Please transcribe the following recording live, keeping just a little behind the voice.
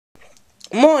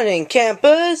Morning,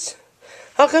 campers!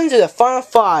 Welcome to the Final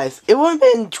 5. It would have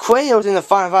been Kratos in the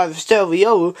Final 5 instead of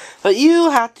Ryu, but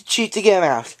you have to cheat to get him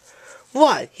out.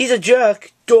 What? He's a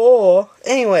jerk. Duh.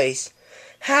 Anyways,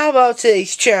 how about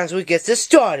today's challenge we get this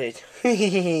started?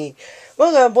 We're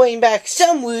gonna bring back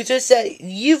some losers that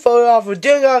you voted off who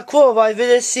did not qualify for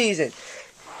this season.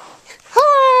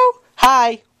 Hello!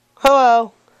 Hi!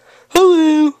 Hello!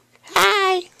 Hello!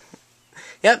 Hi!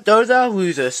 Yep, those are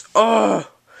losers. Ugh!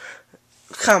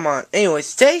 Come on.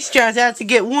 Anyways, today's challenge has to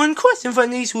get one question from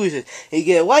these losers. You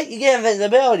get white, you get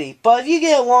invincibility. But if you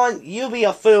get one, you'll be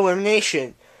up for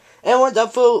elimination. Everyone's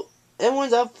up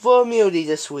for immunity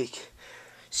this week.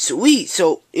 Sweet.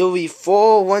 So it'll be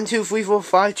 4, 1, 2, 3, 4,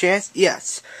 5 chance.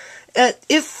 Yes.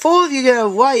 If 4 of you get a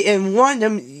white and one of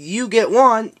them you get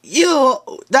one,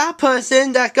 that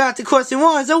person that got the question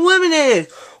 1 is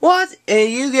eliminated. What? And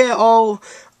you get all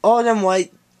them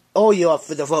white. Oh, you're up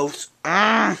for the votes.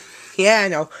 Yeah, I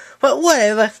know. But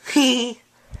whatever.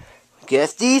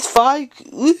 Guess these 5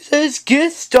 losers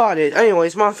get started.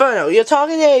 Anyways, Monferno, you're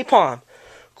talking to A-Palm.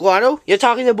 Guado, you're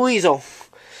talking to Buizel.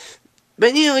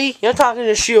 Benili, you're talking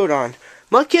to Shieldon.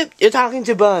 Mudkip, you're talking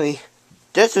to Bunny.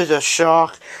 This is a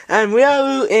shock. And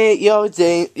Ryaru and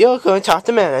you're going to talk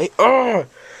to Melee.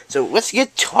 So let's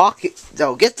get talking.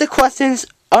 So get the questions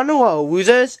on the wall,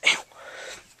 losers.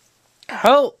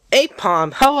 Oh,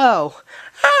 A-Palm, hello.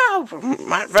 Oh,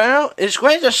 my friend, it's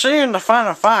great to see you in the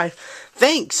Final 5.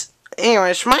 Thanks.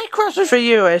 Anyways, my question for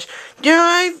you is, do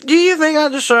you think I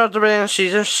deserve to be in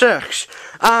Season 6?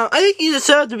 I think you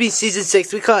deserve to be Season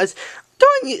 6 because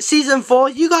during Season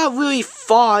 4, you got really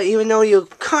far, even though you're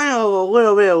kind of a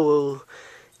little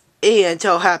bit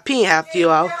until Happy half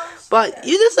you out. But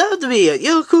you deserve to be it.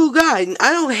 You're a cool guy. And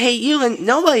I don't hate you, and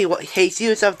nobody hates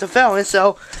you except the felon,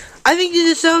 so I think you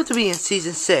deserve to be in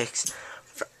Season 6.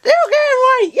 They're getting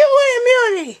right. You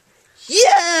win immunity.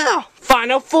 Yeah.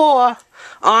 Final 4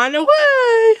 on the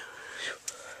way.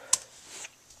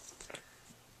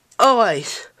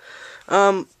 Alright.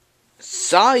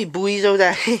 Sorry, Buizel,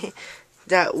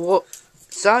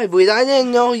 sorry, Buizel. I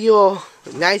didn't know you were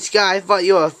a nice guy. I thought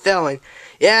you were a felon.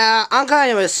 Yeah, I'm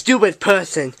kind of a stupid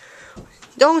person.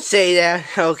 Don't say that.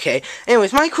 Okay.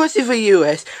 Anyways, my question for you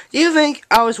is, do you think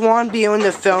I was one being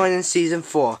the felon in Season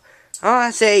 4? I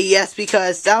want to say yes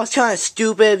because that was kind of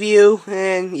stupid of you,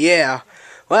 and yeah.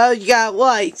 Well, you got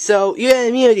white, so you get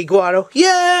immunity, Guado.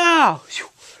 Yeah!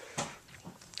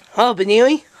 Hello,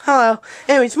 Benili. Hello.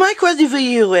 Anyways, my question for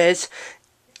you is,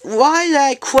 why did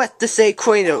I quit to say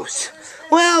Kratos?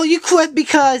 Well, you quit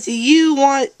because you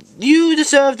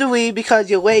deserve to leave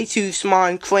because you're way too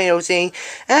smart in Kratos,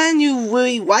 and you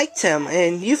really liked him,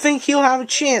 and you think he'll have a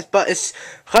chance, but it's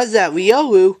because of that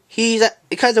Ryoru,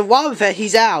 because of Wobbuffet,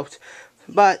 he's out.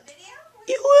 But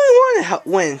you really want to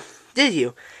win, did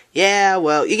you? Yeah,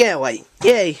 well, you get it right.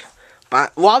 Yay.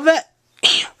 But Wobbuffet,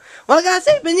 well, I gotta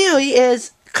say, Benili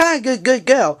is kind of good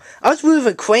girl. I was rooting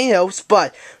for Kratos,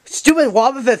 but stupid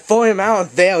Wobbuffet threw him out on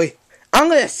Valley. I'm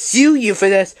gonna sue you for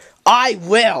this. I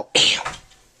will.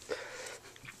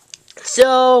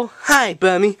 So, hi,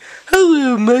 Bummy.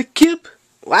 Hello, Mudkip.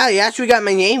 Wow, you actually got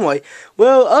my name right.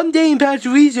 Well, I'm Dane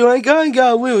Patricio, and I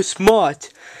got a little smart.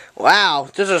 Wow,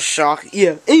 this is a shock.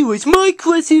 Yeah, anyways, my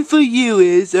question for you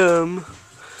is, I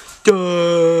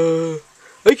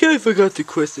kind of forgot the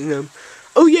question,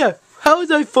 oh yeah, how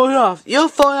did I fall off? You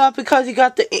fall off because you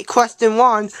got the question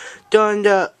 1 during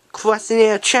the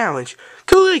questionnaire challenge.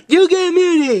 Correct, you get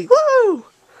immunity! Woo!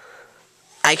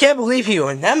 I can't believe you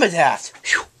remember that.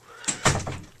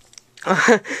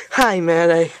 Hi,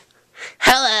 Melee.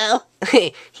 Hello.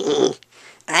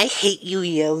 I hate you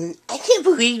yelling. I can't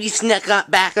believe you snuck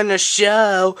back on the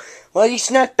show. Well, you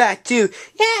snuck back too.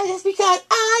 Yeah, that's because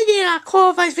I did not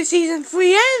qualify for Season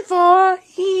 3 and 4.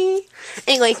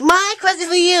 Anyways, my question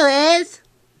for you is,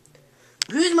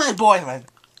 who's my boyfriend?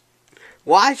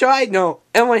 Why should I know?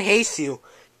 Everyone hates you.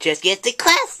 Just get the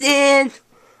question.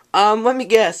 Let me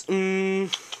guess.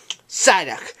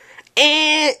 Psyduck.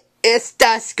 And it's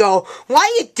Dusko. Why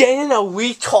are you dating a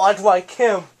retard like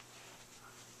him?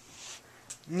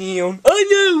 Neon. Oh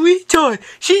no, retard!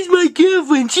 She's my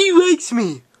girlfriend, she likes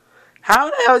me! How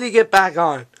the hell did you get back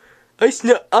on?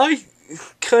 I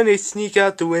kinda sneak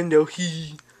out the window,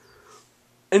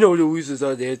 I know the losers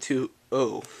are there too.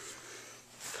 Oh.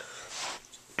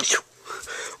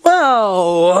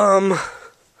 Well,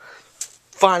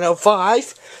 Final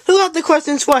 5. Who got the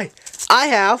questions right? I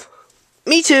have.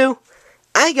 Me too.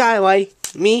 I got it right.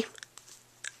 Me.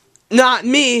 Not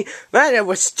me. That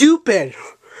was stupid.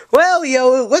 Well,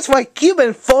 yo, looks like you've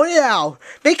been voted out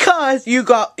because you're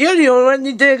the only one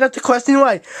who didn't get the question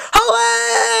right.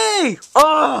 Hooray!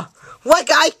 Oh, like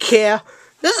I care.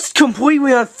 This is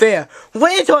completely unfair.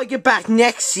 Wait until I get back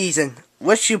next season.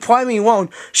 Which you probably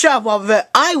won't. Shut up, Oliver.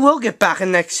 I will get back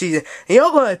in next season. And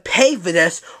you're going to pay for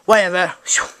this. Whatever.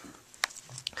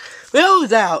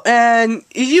 Will's out. And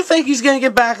if you think he's going to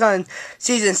get back on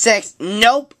season 6,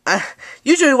 nope.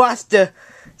 You should watch the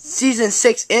season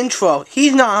 6 intro.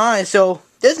 He's not on it, so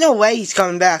there's no way he's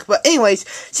coming back. But anyways,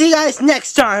 see you guys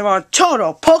next time on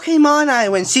Total Pokemon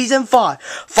Island Season 5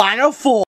 Final 4.